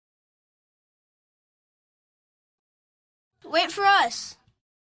Wait for us.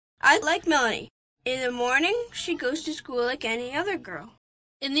 I like Melanie. In the morning, she goes to school like any other girl.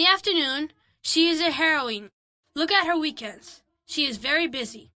 In the afternoon, she is a heroine. Look at her weekends. She is very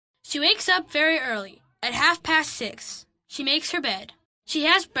busy. She wakes up very early, at 6:30. She makes her bed. She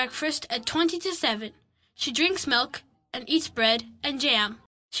has breakfast at 20 to 7. She drinks milk and eats bread and jam.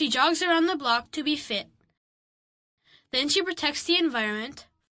 She jogs around the block to be fit. Then she protects the environment.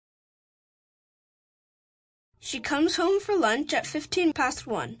 She comes home for lunch at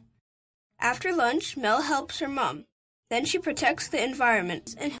 1:15. After lunch, Mel helps her mom. Then she protects the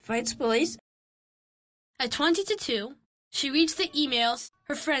environment and fights bullies. At 20 to 2, she reads the emails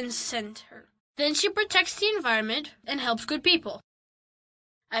her friends send her. Then she protects the environment and helps good people.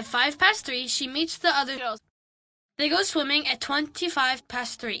 At 3:05, she meets the other girls. They go swimming at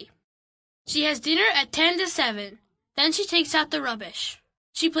 3:25. She has dinner at 10 to 7. Then she takes out the rubbish.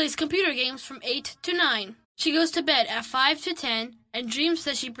 She plays computer games from 8 to 9. She goes to bed at 5 to 10 and dreams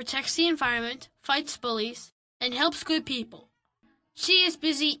that she protects the environment, fights bullies, and helps good people. She is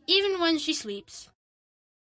busy even when she sleeps.